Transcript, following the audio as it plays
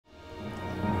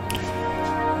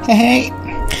Hey,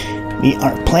 we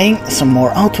are playing some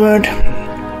more Outward,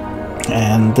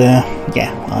 and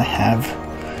yeah, I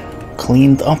have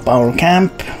cleaned up our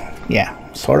camp, yeah,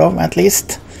 sort of at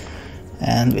least,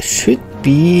 and we should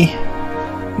be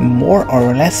more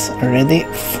or less ready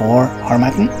for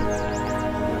Harmattan.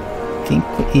 I think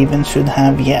we even should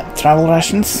have, yeah, travel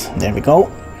rations, there we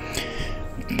go.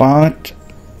 But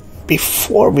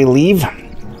before we leave,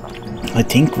 I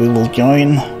think we will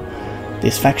join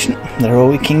this faction, the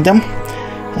Heroic Kingdom.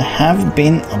 I have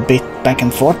been a bit back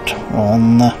and forth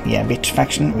on yeah, which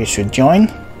faction we should join.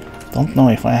 Don't know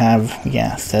if I have,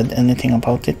 yeah, said anything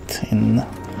about it in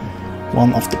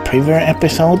one of the previous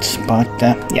episodes, but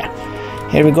yeah,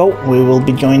 here we go. We will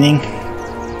be joining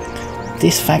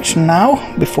this faction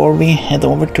now before we head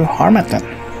over to Harmattan.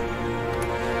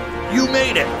 You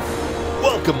made it!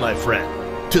 Welcome, my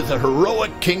friend, to the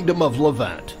Heroic Kingdom of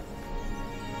Levant.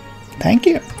 Thank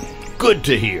you. Good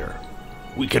to hear.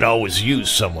 We could always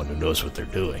use someone who knows what they're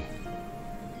doing.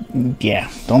 Yeah,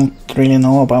 don't really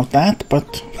know about that,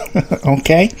 but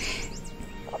okay.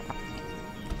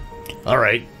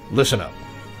 Alright, listen up.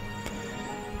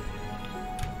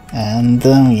 And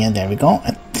yeah, there we go.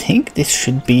 I think this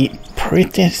should be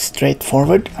pretty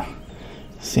straightforward,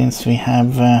 since we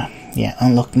have yeah,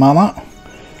 unlocked Mama.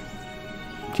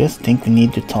 Just think we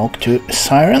need to talk to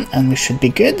Siren and we should be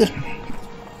good.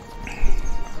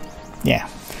 Yeah,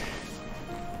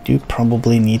 do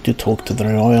probably need to talk to the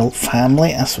royal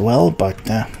family as well, but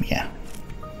yeah,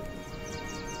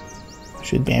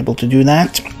 should be able to do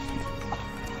that.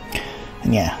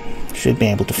 And yeah, should be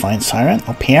able to find Siren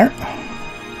up here.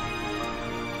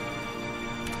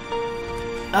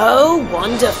 Oh,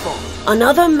 wonderful.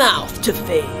 Another mouth to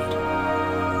feed.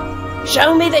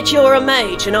 Show me that you're a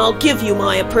mage and I'll give you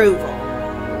my approval.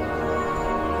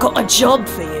 Got a job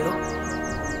for you.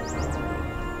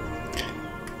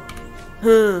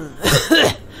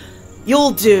 You'll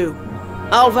do.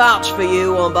 I'll vouch for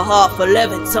you on behalf of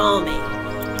Levant's army.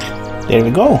 There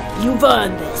we go. You've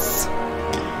earned this.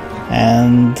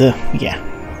 And yeah,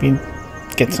 we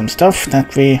get some stuff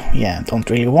that we, yeah, don't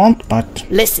really want, but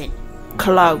listen,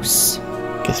 close.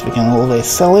 Guess we can always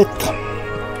sell it.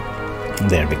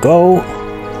 There we go.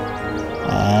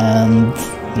 And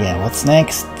yeah, what's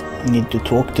next? We need to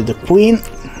talk to the queen.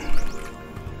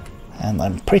 And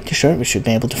I'm pretty sure we should be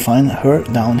able to find her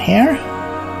down here.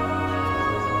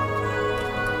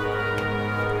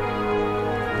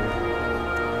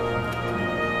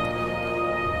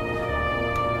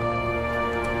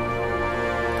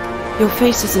 Your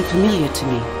face isn't familiar to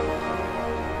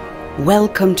me.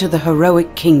 Welcome to the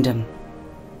Heroic Kingdom.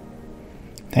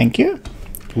 Thank you.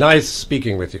 Nice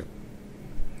speaking with you.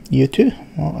 You too,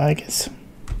 well, I guess.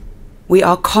 We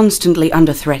are constantly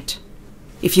under threat.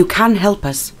 If you can help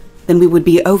us, then we would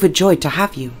be overjoyed to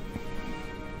have you.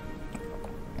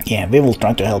 Yeah, we will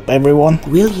try to help everyone.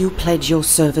 Will you pledge your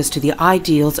service to the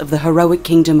ideals of the Heroic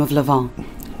Kingdom of Levant?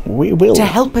 We will. To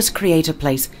help us create a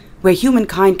place where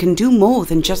humankind can do more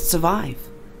than just survive.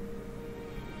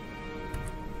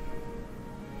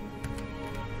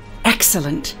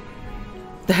 Excellent.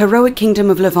 The Heroic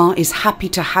Kingdom of Levant is happy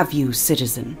to have you,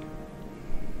 citizen.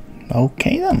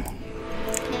 Okay then.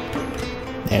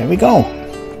 There we go.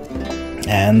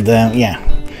 And yeah,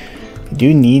 we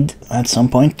do need at some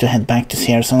point to head back to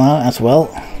Cierzo now as well,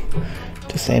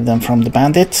 to save them from the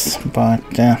bandits, but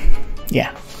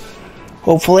yeah,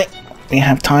 hopefully we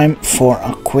have time for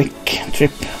a quick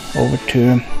trip over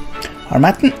to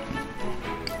Harmattan.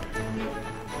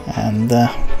 And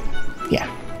yeah,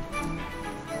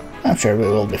 I'm sure we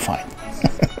will be fine.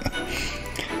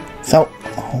 So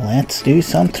let's do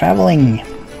some traveling.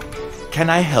 Can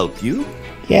I help you?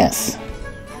 Yes.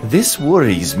 This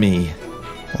worries me.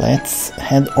 Let's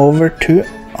head over to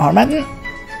Harmattan.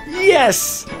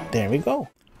 Yes! There we go.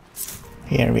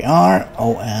 Here we are.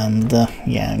 Oh, and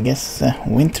yeah, I guess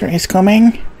winter is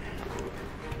coming.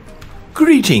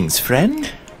 Greetings,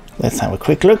 friend. Let's have a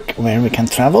quick look where we can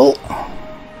travel.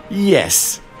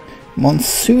 Yes.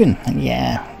 Monsoon.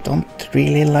 Yeah, don't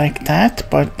really like that,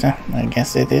 but I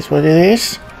guess it is what it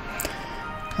is.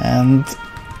 And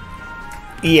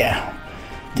yeah,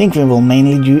 I think we will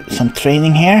mainly do some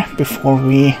training here before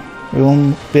we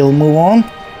will move on.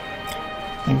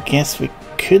 I guess we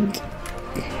could,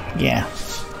 yeah,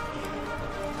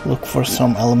 look for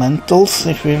some elementals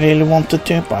if we really wanted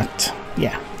to, but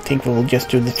yeah, I think we will just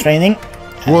do the training.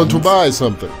 Want to buy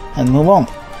something? And move on.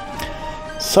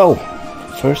 So,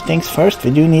 first things first,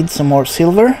 we do need some more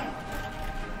silver.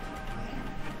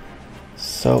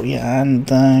 So yeah, and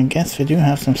I guess we do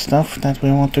have some stuff that we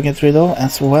want to get rid of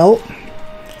as well.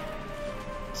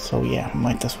 So yeah,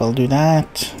 might as well do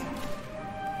that.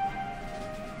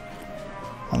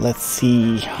 And let's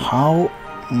see, how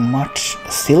much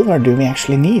silver do we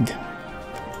actually need?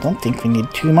 Don't think we need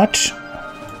too much.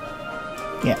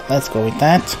 Yeah, let's go with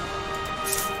that.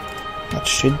 That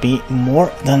should be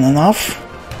more than enough.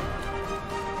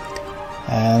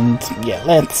 And yeah,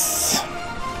 let's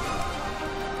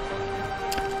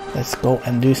go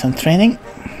and do some training.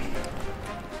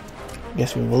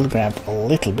 Guess we will grab a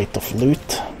little bit of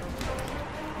loot.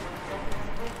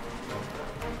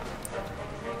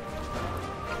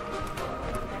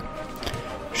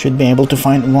 Should be able to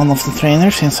find one of the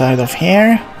trainers inside of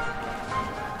here.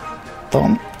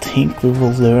 Don't think we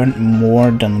will learn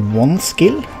more than one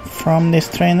skill from this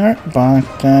trainer,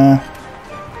 but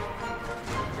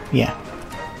yeah,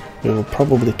 we will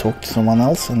probably talk to someone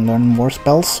else and learn more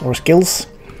spells or skills.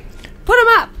 Put him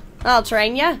up! I'll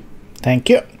train ya. Thank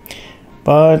you.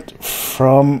 But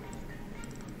from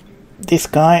this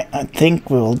guy, I think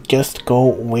we will just go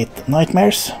with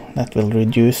nightmares. That will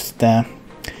reduce the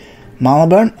mana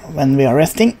burn when we are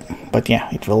resting. But yeah,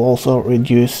 it will also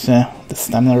reduce the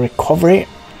stamina recovery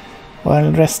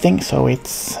while resting. So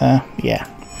it's, yeah.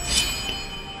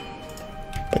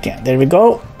 But yeah, there we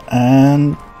go.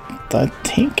 And I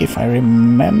think if I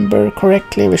remember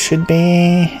correctly, we should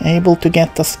be able to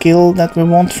get the skill that we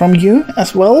want from you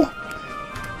as well.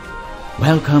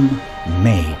 Welcome,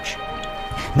 Mage.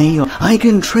 I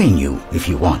can train you if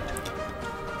you want.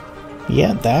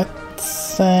 Yeah,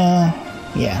 that's...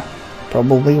 yeah,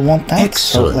 probably want that.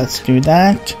 Excellent. So let's do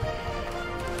that.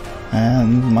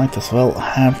 And might as well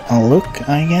have a look,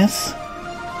 I guess.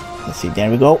 Let's see,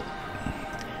 there we go.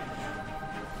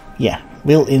 Yeah,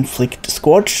 will inflict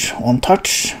Scorch on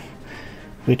touch,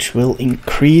 which will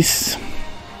increase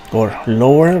or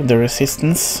lower the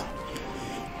resistance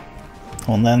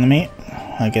on the enemy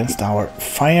against our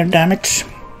fire damage.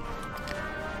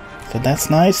 So that's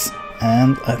nice.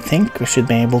 And I think we should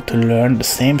be able to learn the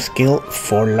same skill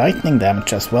for lightning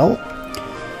damage as well.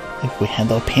 If we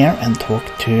head up here and talk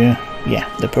to, yeah,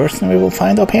 the person we will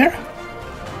find up here.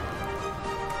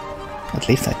 At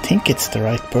least I think it's the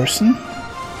right person.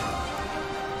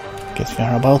 Guess we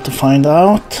are about to find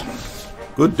out.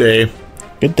 Good day.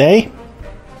 Good day.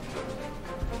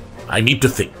 I need to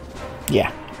think.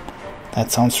 Yeah,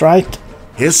 that sounds right.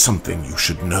 Here's something you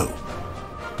should know.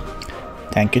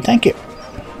 Thank you, thank you.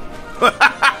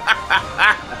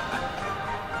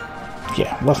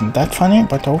 Yeah, wasn't that funny,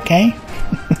 but okay.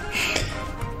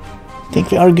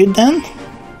 Think we are good then?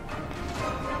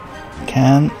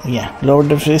 Can, yeah, lower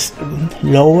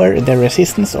the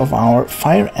resistance of our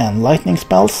fire and lightning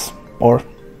spells, or,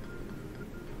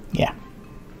 yeah.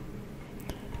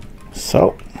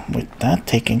 So, with that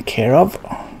taken care of,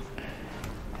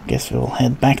 I guess we will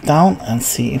head back down and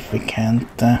see if we can't,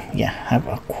 yeah, have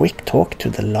a quick talk to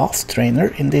the last trainer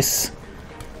in this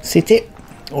city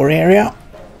or area.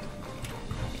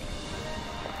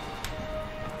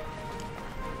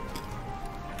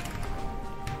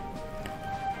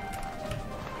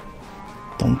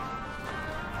 Don't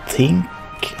think...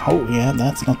 oh yeah,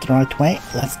 that's not the right way.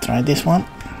 Let's try this one.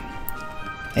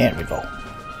 There we go.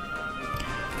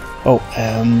 Oh,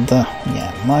 and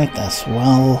yeah, might as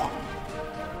well...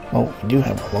 oh, we do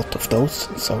have a lot of those,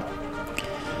 so...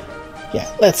 yeah,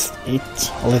 let's eat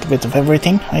a little bit of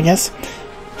everything, I guess.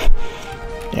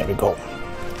 There we go.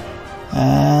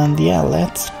 And yeah,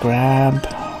 let's grab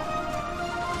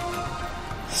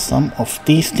some of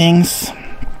these things.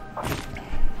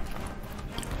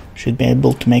 Should be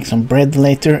able to make some bread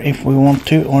later if we want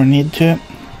to or need to.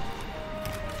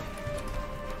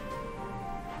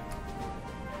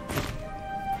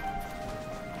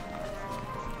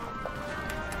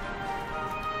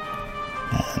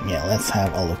 And yeah, let's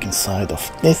have a look inside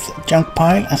of this junk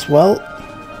pile as well.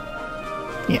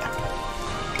 Yeah,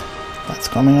 that's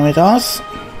coming with us.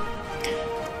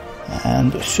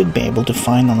 And we should be able to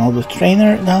find another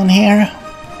trainer down here.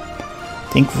 I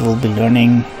think we will be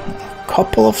learning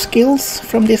couple of skills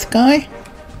from this guy.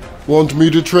 Want me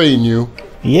to train you?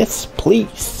 Yes,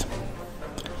 please.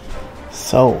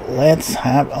 So let's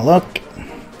have a look.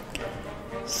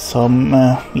 Some,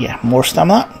 yeah, more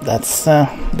stamina. That's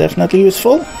definitely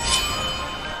useful.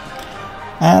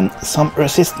 And some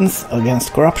resistance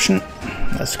against corruption.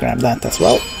 Let's grab that as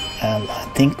well. And I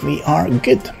think we are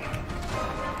good.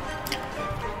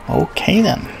 Okay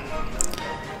then.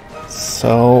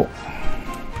 So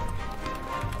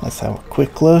let's have a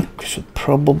quick look. We should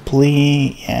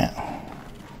probably, yeah,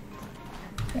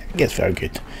 I guess we are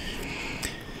good.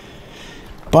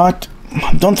 But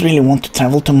I don't really want to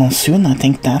travel to Monsoon. I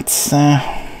think that's,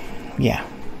 yeah,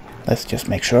 let's just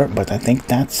make sure. But I think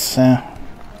that's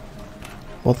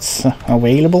what's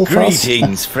available for us.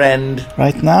 Greetings, friend.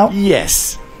 Right now.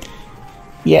 Yes.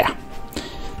 yeah.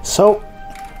 So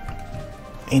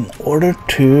in order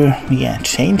to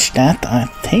change that, I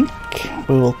think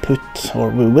we will put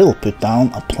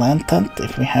down a plant tent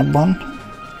if we have one.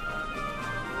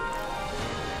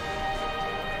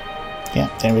 Yeah,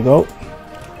 there we go.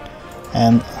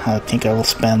 And I think I will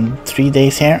spend 3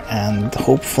 days here, and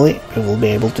hopefully we will be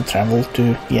able to travel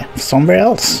to somewhere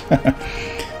else.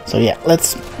 So yeah,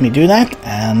 let me do that,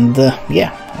 and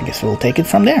I guess we'll take it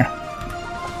from there.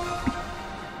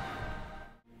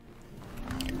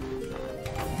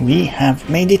 We have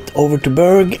made it over to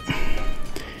Berg,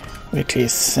 which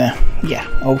is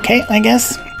okay, I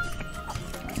guess.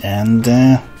 And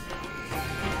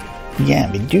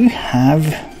we do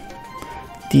have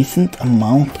decent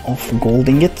amount of gold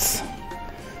ingots,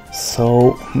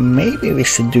 so maybe we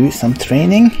should do some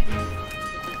training.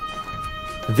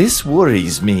 This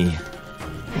worries me.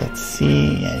 Let's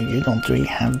see, you don't really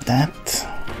have that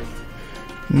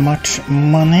much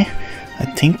money. I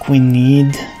think we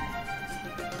need,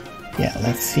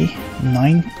 let's see,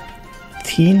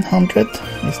 1900,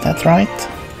 is that right?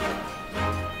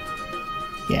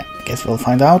 Yeah, I guess we'll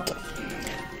find out.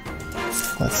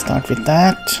 Let's start with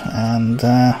that, and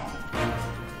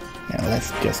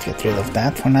let's just get rid of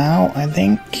that for now, I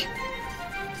think.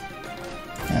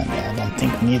 And I don't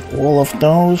think we need all of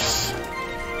those.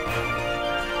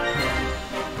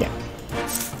 Yeah,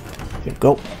 here we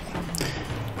go.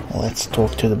 Let's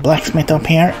talk to the blacksmith up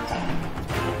here.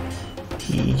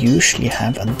 He usually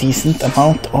have a decent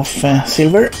amount of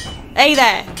silver. Hey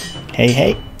there! Hey,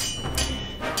 hey.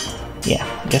 Yeah,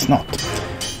 I guess not.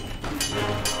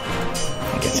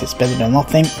 It's better than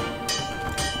nothing.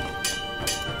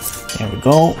 There we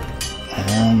go.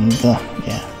 And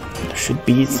there should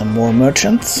be some more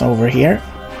merchants over here.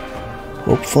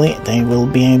 Hopefully they will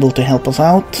be able to help us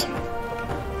out.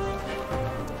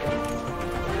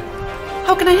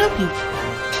 How can I help you?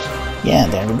 Yeah,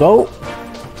 there we go.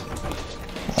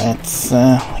 Let's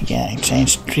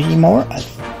exchange 3 more. I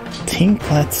think,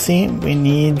 let's see, we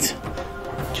need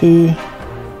 2,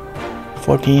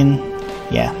 14.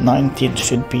 19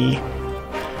 should be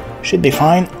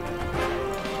fine.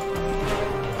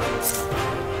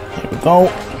 There we go.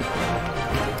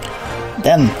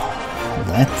 Then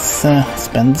let's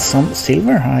spend some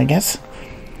silver, I guess.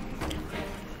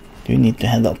 Do need to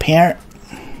head up here.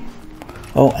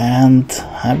 Oh, and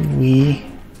have we?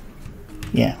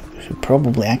 Yeah, we should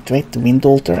probably activate the wind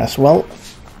altar as well.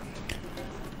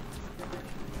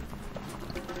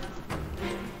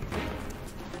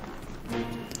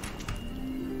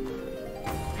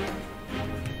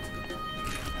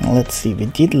 Let's see, we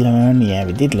did learn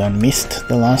mist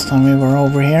the last time we were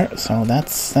over here, so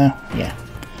that's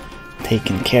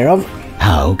taken care of.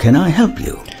 How can I help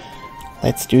you?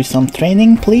 Let's do some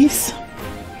training, please.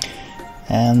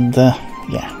 And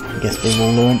I guess we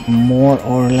will learn more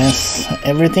or less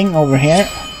everything over here.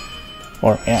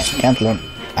 Or can't learn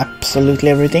absolutely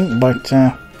everything, but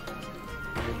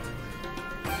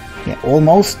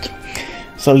almost.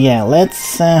 So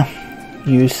let's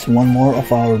use one more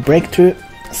of our breakthrough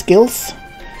skills.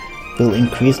 Will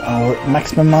increase our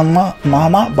maximum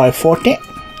mana by 40,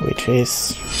 which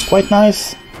is quite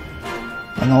nice.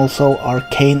 And also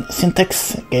arcane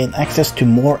syntax, gain access to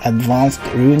more advanced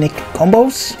runic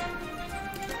combos.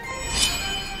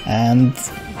 And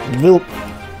we'll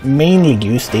mainly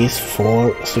use these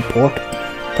for support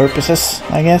purposes,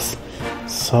 I guess.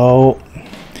 So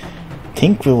I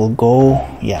think we will go,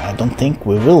 I don't think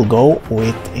we will go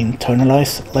with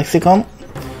internalize lexicon.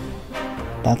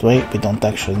 That way we don't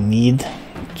actually need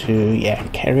to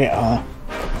carry a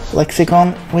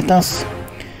lexicon with us.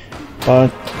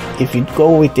 But if you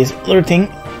go with this other thing,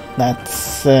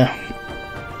 that's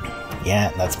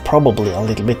that's probably a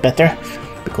little bit better,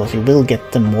 because you will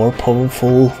get the more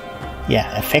powerful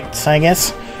effects, I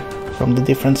guess, from the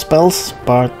different spells.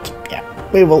 But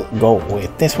we will go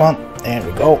with this one. There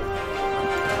we go.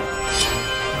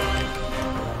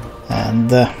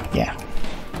 And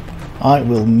I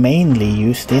will mainly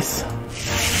use this.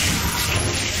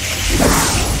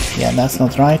 That's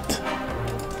not right.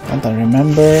 Don't I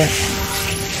remember?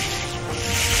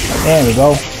 There we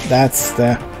go. That's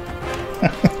the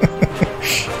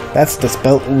that's the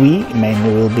spell we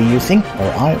mainly will be using,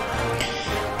 or I.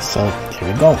 So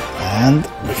there we go. And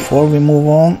before we move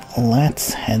on,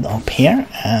 let's head up here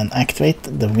and activate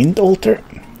the wind altar,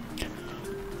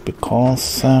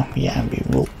 because we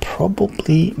will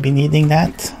probably be needing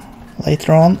that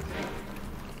later on.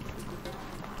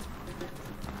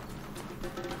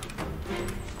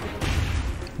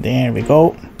 There we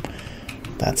go.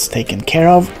 That's taken care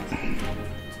of.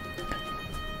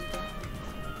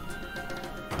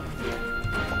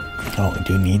 Oh, we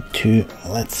do need to,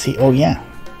 let's see, oh yeah.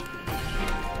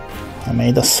 I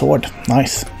made a sword,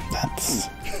 nice, that's...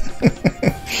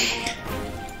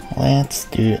 Let's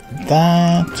do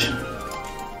that.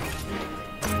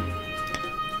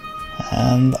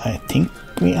 And I think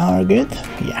we are good,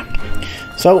 yeah.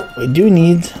 So, we do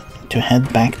need to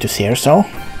head back to Cierzo.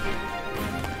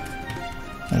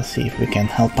 Let's see if we can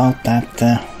help out that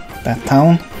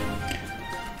town.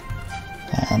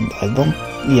 And I don't...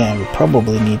 yeah, we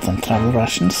probably need some travel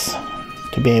rations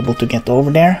to be able to get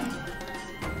over there.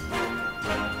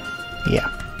 Yeah.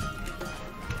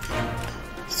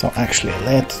 So actually,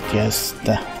 let's just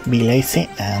be lazy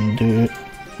and do...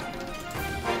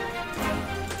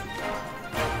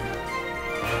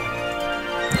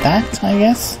 that, I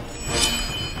guess.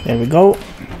 There we go.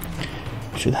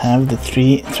 Should have the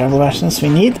 3 travel rations we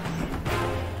need.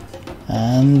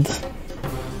 And...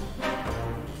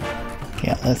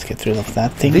 yeah, let's get rid of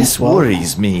that thing This as well.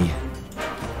 worries me.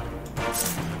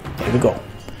 There we go.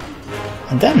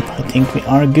 And then I think we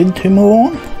are good to move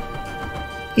on.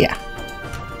 Yeah.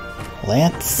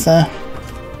 Let's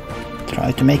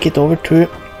try to make it over to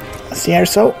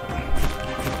Cierzo.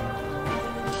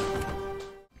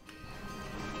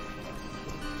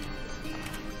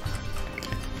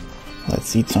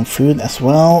 Let's eat some food as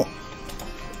well.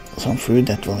 Some food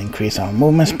that will increase our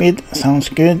movement speed. Sounds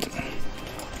good.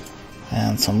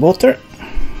 And some water.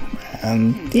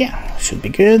 And yeah, should be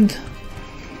good.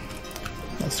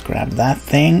 Let's grab that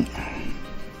thing.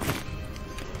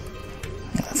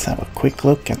 Let's have a quick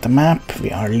look at the map.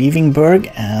 We are leaving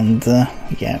Berg and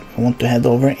yeah, we want to head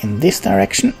over in this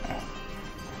direction.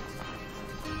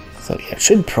 So yeah,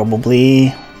 should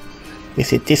probably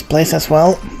visit this place as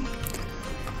well.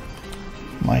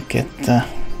 Might get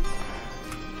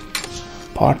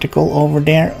particle over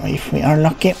there if we are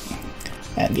lucky.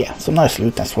 And yeah, some nice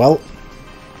loot as well.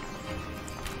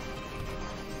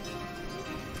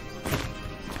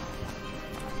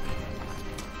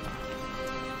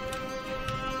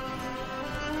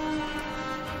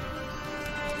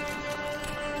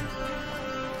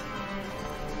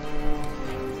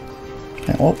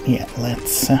 Oh yeah,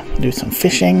 let's do some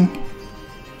fishing.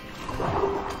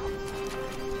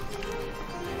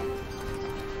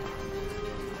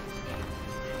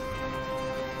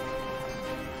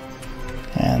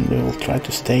 And we will try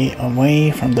to stay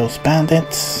away from those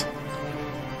bandits.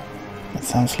 That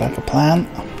sounds like a plan.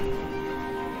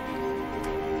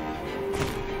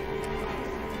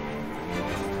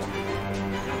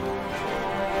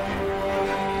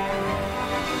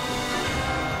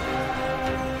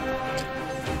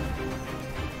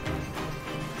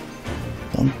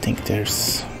 Don't think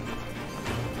there's...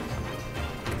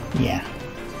 yeah.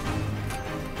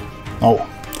 Oh,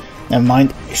 never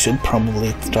mind. We should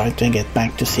probably try to get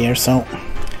back to Cierzo.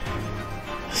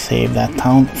 Save that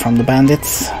town from the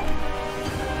bandits.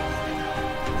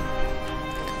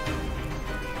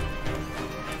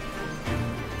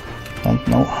 Don't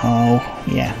know how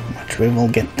much we will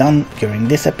get done during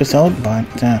this episode, but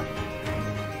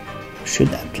should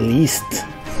at least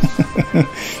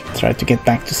try to get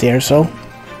back to Cierzo.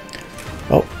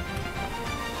 Oh,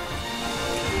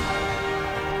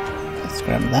 let's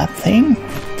grab that thing.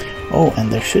 Oh,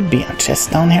 and there should be a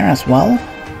chest down here as well.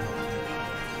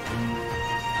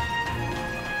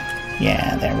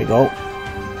 Yeah, there we go.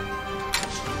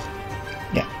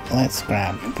 Yeah, let's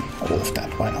grab all of that,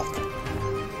 why not?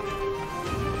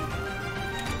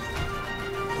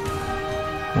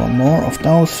 One more of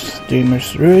those,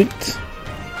 Dreamer's Root.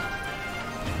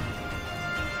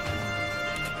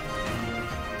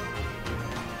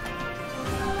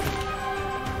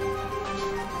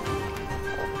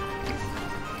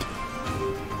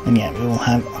 And yeah, we will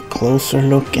have a closer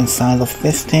look inside of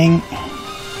this thing.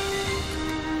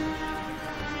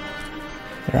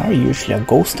 There are usually a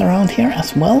ghost around here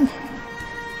as well.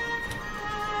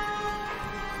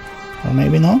 Or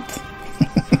maybe not.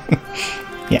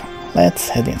 Yeah, let's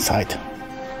head inside.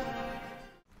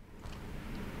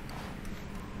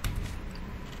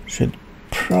 Should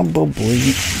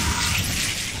probably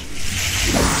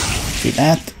do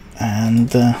that.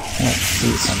 And let's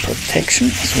see, some protection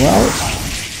as well.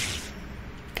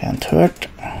 Can't hurt.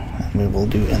 And we will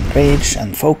do enrage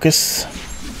and focus.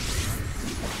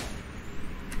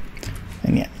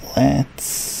 And yeah,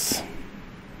 let's...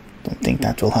 don't think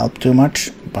that will help too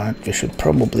much, but we should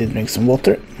probably drink some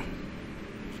water.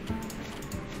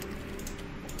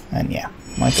 And yeah,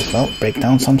 might as well break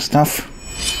down some stuff.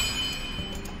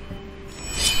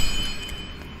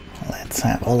 Let's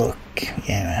have a look.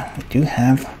 Yeah, we do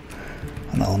have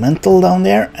an elemental down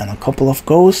there and a couple of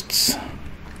ghosts.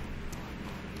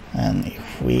 And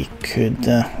if we could,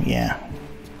 yeah,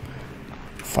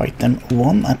 fight them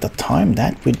one at a time,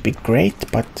 that would be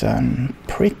great, but I'm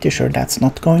pretty sure that's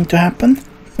not going to happen.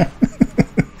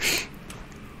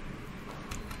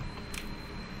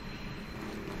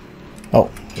 Oh,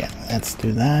 yeah, let's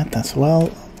do that as well.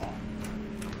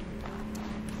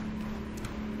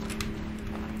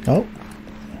 Oh,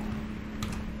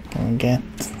 we'll get...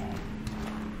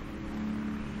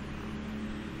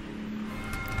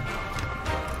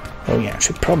 Oh yeah,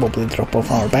 should probably drop off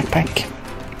our backpack.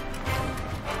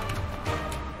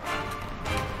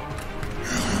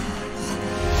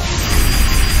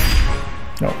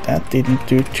 No, that didn't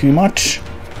do too much.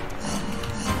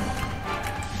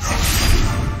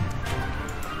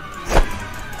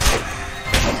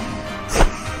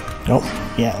 Oh,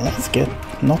 yeah, let's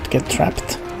not get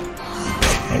trapped.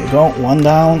 There we go, one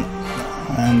down.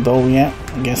 And oh yeah,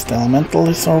 I guess the elemental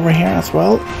is over here as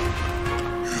well.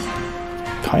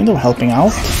 Kind of helping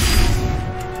out.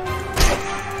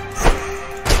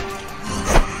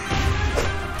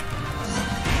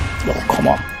 Oh, come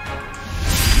on.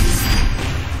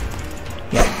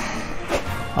 Yeah.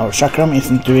 Our chakram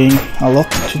isn't doing a lot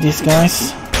to these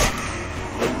guys.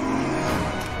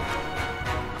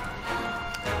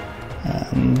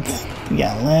 And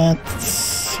yeah, let's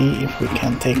see if we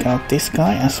can take out this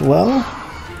guy as well.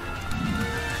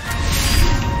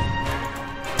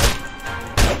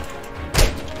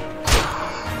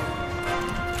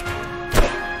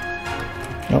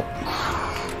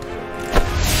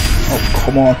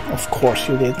 Come on, of course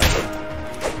you did.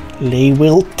 Lay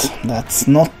wilt, that's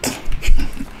not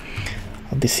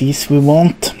a disease we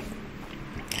want.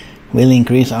 Will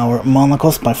increase our mana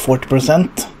cost by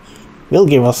 40%. Will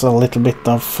give us a little bit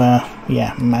of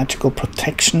yeah, magical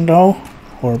protection though,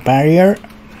 or barrier.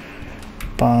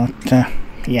 But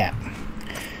yeah,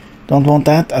 don't want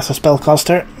that as a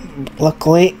spellcaster.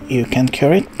 Luckily you can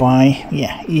cure it by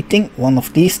eating one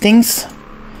of these things.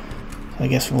 I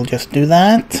guess we'll just do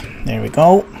that. There we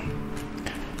go.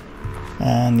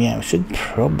 And yeah, we should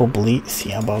probably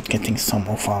see about getting some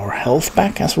of our health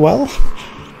back as well.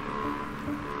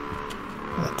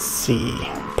 Let's see.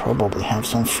 Probably have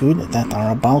some food that are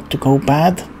about to go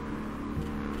bad.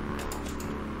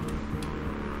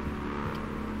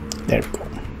 There we go.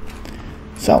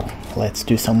 So, let's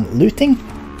do some looting.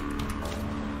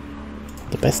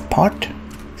 The best part.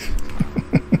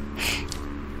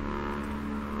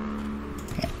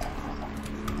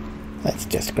 Let's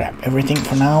just grab everything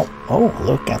for now. Oh,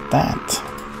 look at that.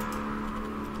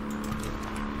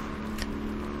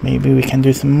 Maybe we can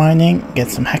do some mining,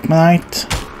 get some hackmanite.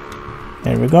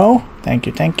 There we go. Thank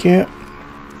you, thank you.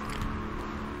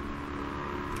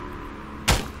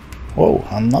 Whoa,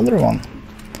 another one.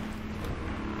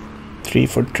 3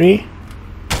 for 3.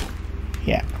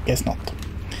 Yeah, guess not.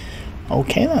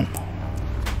 Okay then.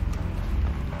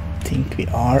 Think we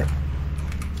are...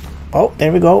 Oh,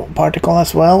 there we go, particle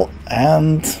as well,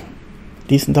 and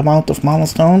decent amount of mana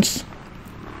stones.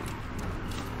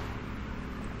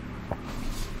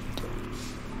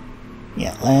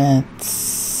 Yeah,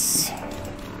 let's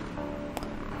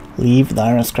leave the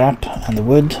iron scrap and the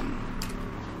wood.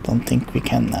 Don't think we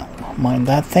can mine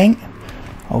that thing.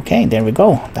 Okay, there we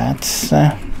go. That's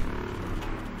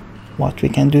what we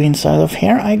can do inside of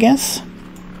here, I guess.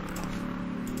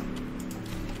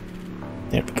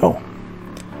 There we go.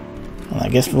 I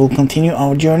guess we'll continue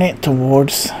our journey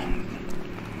towards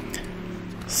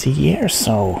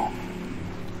Cierzo.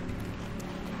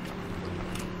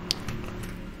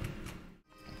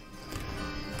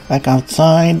 Back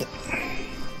outside.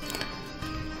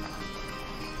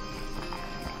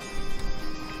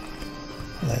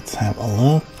 Let's have a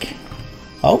look.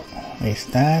 Oh, is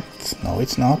that? No,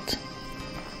 it's not.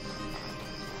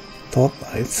 Thought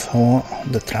I saw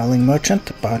the traveling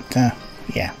merchant, but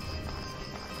yeah.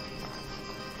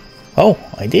 Oh,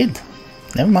 I did.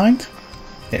 Never mind.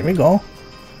 There we go.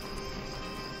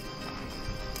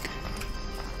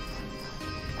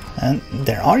 And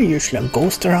there are usually a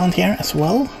ghost around here as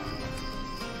well.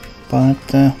 But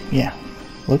yeah,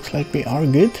 looks like we are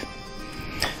good.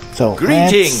 So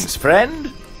greetings,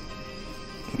 friend.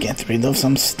 Get rid of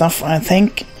some stuff, I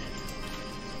think.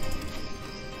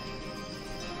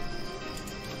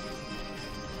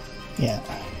 Yeah.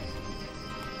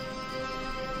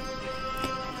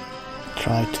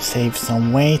 Try to save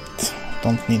some weight.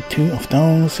 Don't need 2 of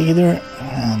those either.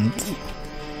 And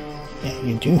yeah,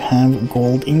 you do have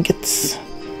gold ingots.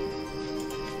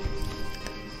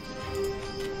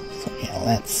 So yeah,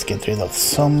 let's get rid of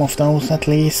some of those at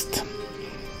least.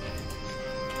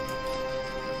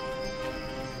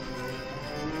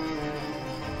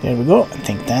 There we go. I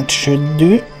think that should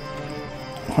do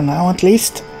for now at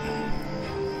least.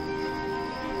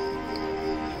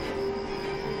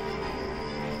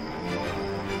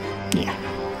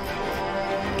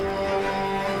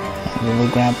 we will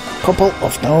grab a couple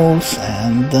of those,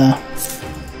 and there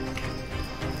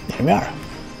we are.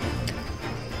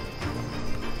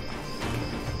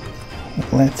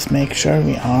 Let's make sure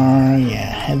we are,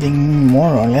 heading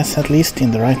more or less at least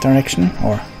in the right direction,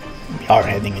 or we are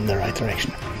heading in the right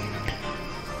direction.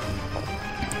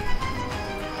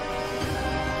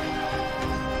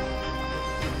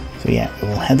 So yeah, we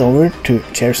will head over to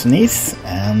Cierzo,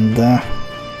 and I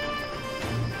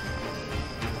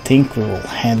think we will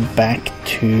head back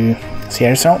to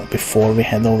Cierzo before we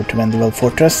head over to Venderville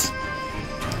Fortress.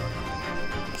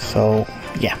 So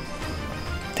yeah,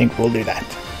 I think we'll do that.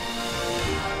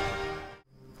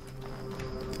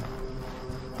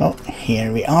 Oh,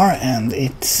 here we are, and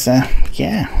it's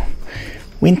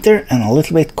winter and a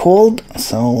little bit cold,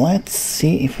 so let's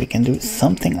see if we can do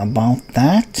something about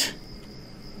that.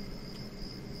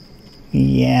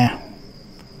 Yeah.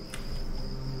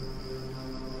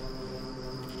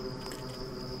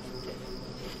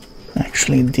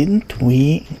 Actually, didn't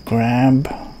we grab...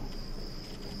 I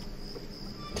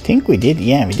think we did,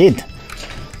 yeah, we did.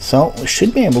 So, we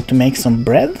should be able to make some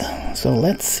bread, so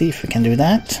let's see if we can do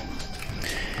that.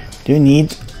 Do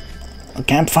need a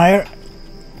campfire,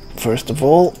 first of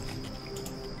all.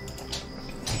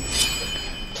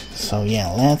 So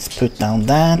yeah, let's put down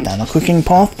that and a cooking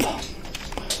pot.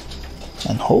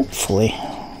 And hopefully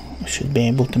we should be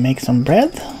able to make some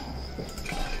bread.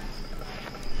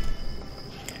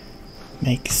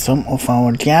 Make some of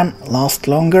our jam last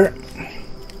longer.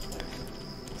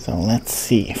 So let's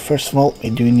see. First of all, we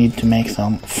do need to make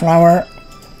some flour.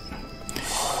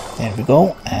 There we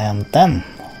go. And then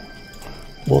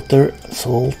water,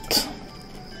 salt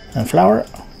and flour.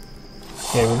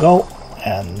 There we go.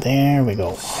 And there we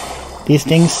go. These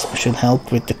things should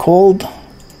help with the cold.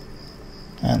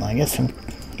 And I guess we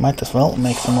might as well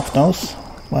make some of those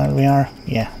while we are,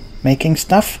 making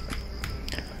stuff.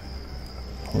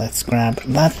 Let's grab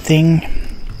that thing.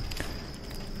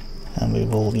 And we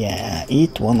will,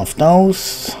 eat one of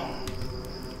those.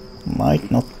 Might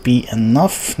not be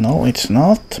enough. No, it's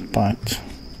not, but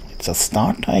it's a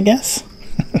start, I guess.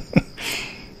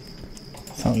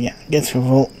 So yeah, I guess we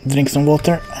will drink some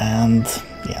water, and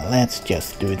let's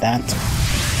just do that.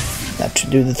 That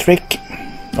should do the trick.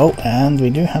 Oh, and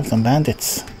we do have some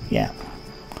bandits. Yeah,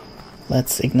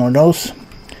 let's ignore those.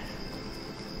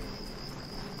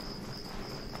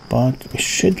 But we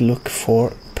should look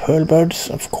for pearl birds,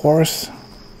 of course.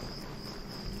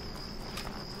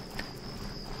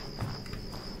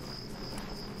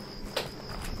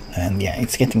 And yeah,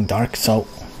 it's getting dark, so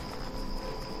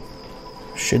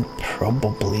should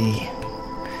probably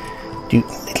do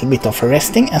a little bit of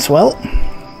resting as well.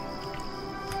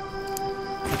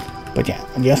 But yeah,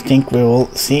 I just think we will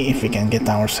see if we can get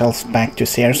ourselves back to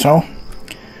Cierzo.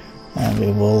 And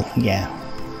we will,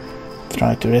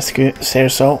 try to rescue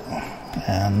Cierzo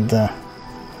and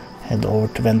head over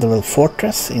to Venderville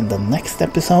Fortress in the next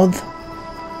episode.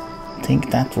 I think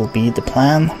that will be the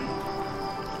plan.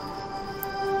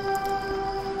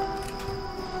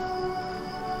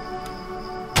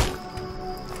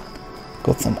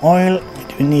 Got some oil, we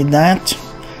do need that.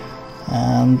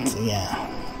 And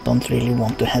don't really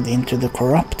want to head into the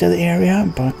corrupted area,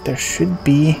 but there should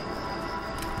be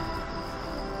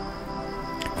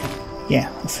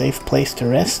a safe place to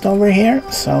rest over here.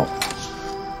 So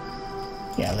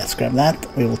let's grab that.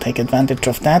 We will take advantage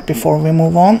of that before we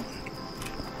move on.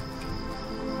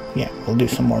 We'll do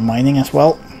some more mining as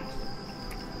well.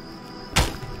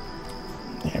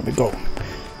 There we go.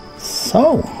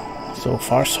 So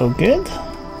far so good.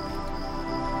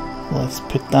 Let's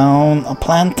put down a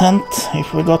plant tent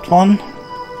if we got one.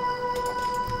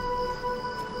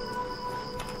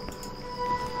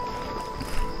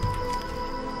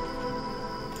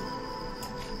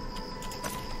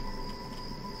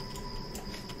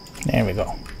 There we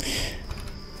go.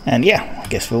 And I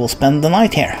guess we will spend the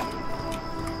night here.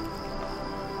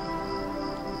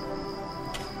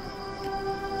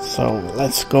 So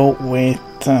let's go with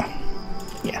a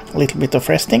little bit of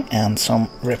resting and some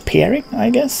repairing, I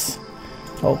guess.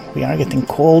 Oh, we are getting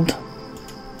cold.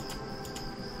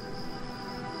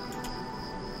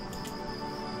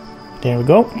 There we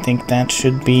go. I think that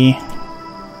should be...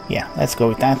 let's go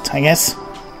with that, I guess.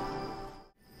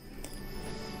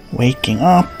 Waking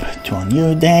up to a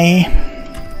new day.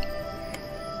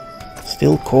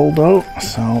 Still cold though,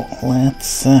 so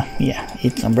let's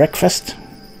eat some breakfast.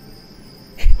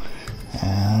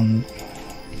 And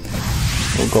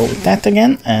we'll go with that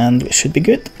again, and we should be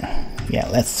good.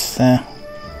 Let's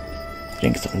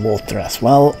drink some water as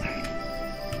well.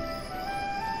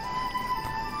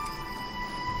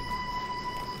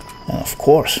 And of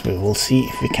course we will see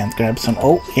if we can't grab some...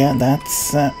 Oh yeah,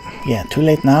 that's yeah, too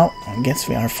late now. I guess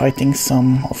we are fighting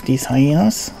some of these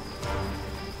hyenas.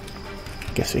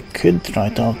 I guess we could try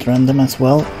to outrun them as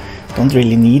well. Don't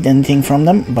really need anything from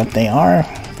them, but they are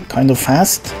kind of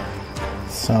fast.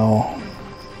 So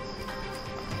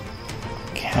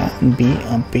can be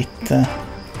a bit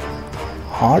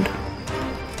hard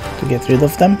to get rid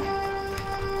of them.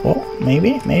 Oh,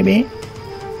 maybe. I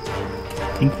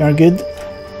think we are good.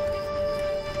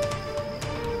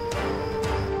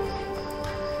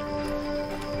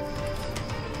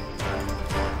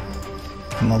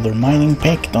 Another mining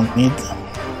pick. Don't need,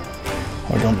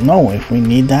 or don't know if we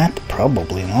need that.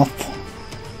 Probably not.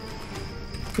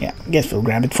 Yeah, guess we'll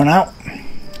grab it for now.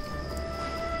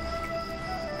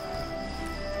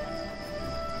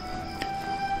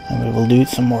 And we will do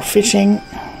some more fishing.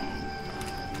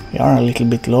 We are a little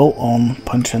bit low on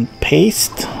punch and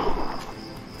paste,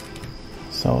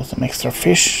 so some extra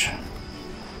fish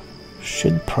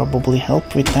should probably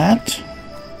help with that.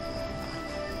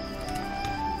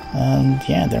 And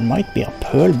yeah, there might be a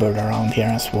pearl bird around here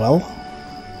as well.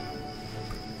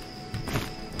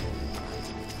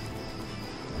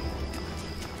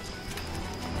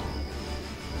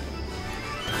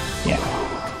 Yeah,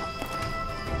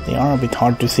 they are a bit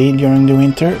hard to see during the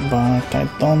winter, but I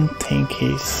don't think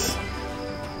he's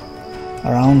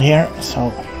around here,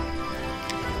 so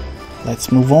let's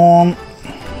move on.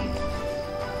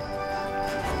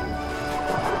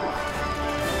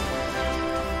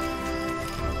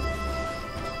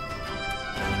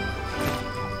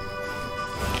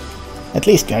 At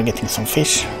least we are getting some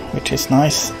fish, which is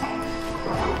nice.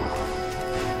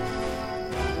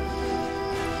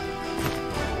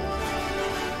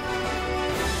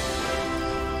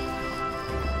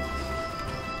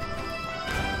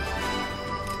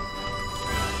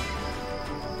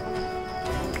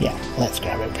 Yeah, let's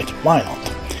grab everything. Why not?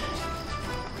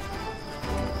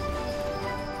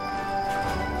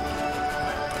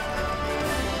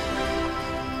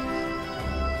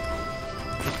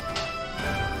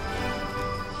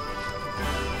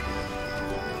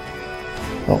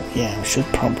 Oh yeah, we should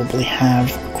probably have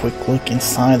a quick look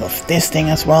inside of this thing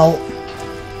as well,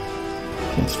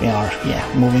 since we are,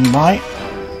 yeah, moving by.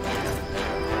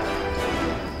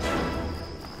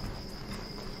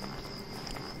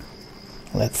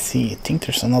 Let's see, I think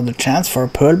there's another chance for a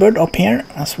pearl bird up here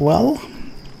as well.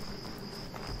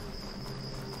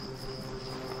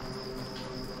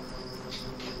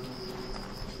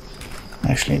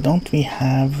 Actually, don't we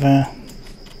have...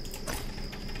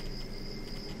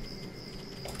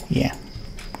 yeah,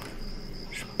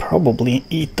 should probably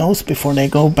eat those before they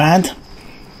go bad.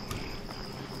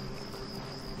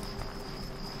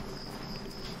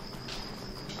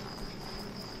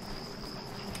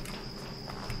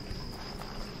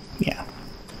 Yeah,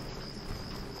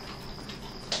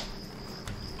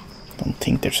 don't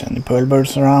think there's any pearl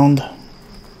birds around.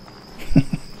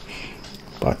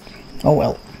 But oh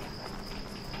well.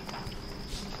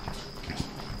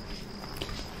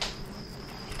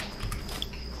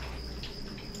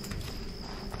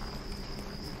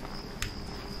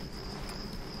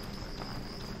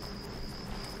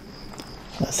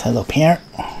 Let's head up here.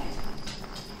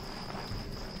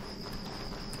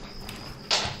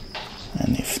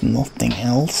 And if nothing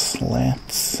else,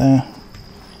 let's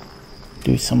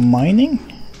do some mining.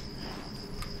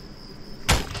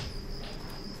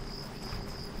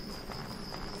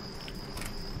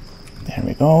 There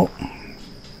we go.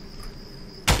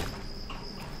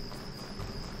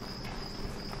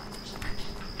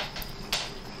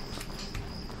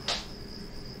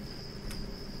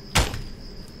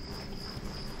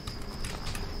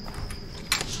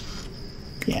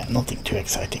 Yeah, nothing too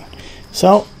exciting.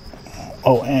 So,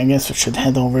 oh, I guess we should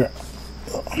head over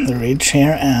on the ridge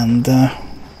here and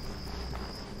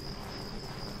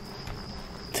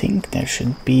think there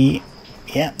should be,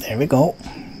 yeah, there we go.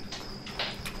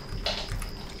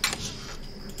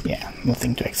 Yeah,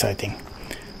 nothing too exciting.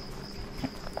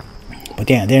 But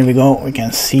yeah, there we go. We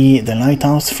can see the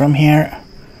lighthouse from here.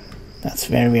 That's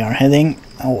where we are heading.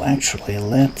 Oh, actually,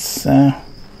 let's... there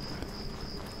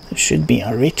should be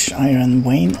a rich iron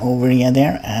vein over here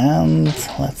there, and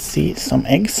let's see, some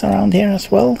eggs around here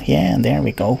as well. Yeah, there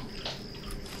we go.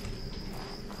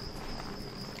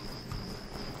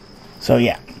 So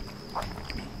yeah,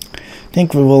 I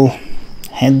think we will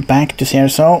head back to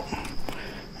Cierzo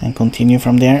and continue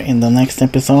from there in the next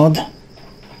episode.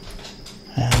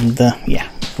 And yeah,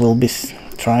 we'll be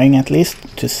trying at least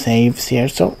to save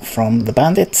Cierzo from the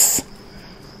bandits.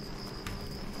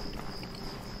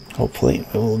 Hopefully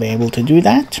we will be able to do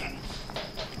that.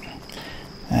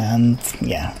 And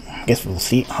yeah, I guess we'll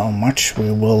see how much we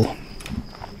will,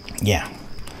 yeah,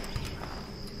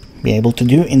 be able to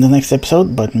do in the next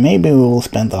episode, but maybe we will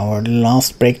spend our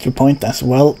last breakthrough point as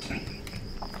well.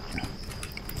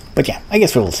 But yeah, I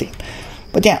guess we will see.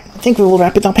 But yeah, I think we will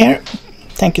wrap it up here.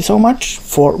 Thank you so much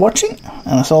for watching,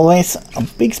 and as always, a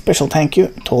big special thank you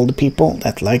to all the people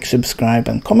that like, subscribe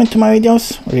and comment to my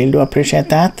videos. I really do appreciate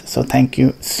that, so thank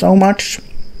you so much.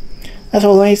 As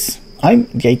always, I'm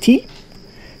JT.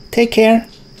 Take care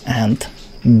and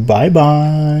bye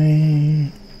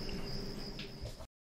bye.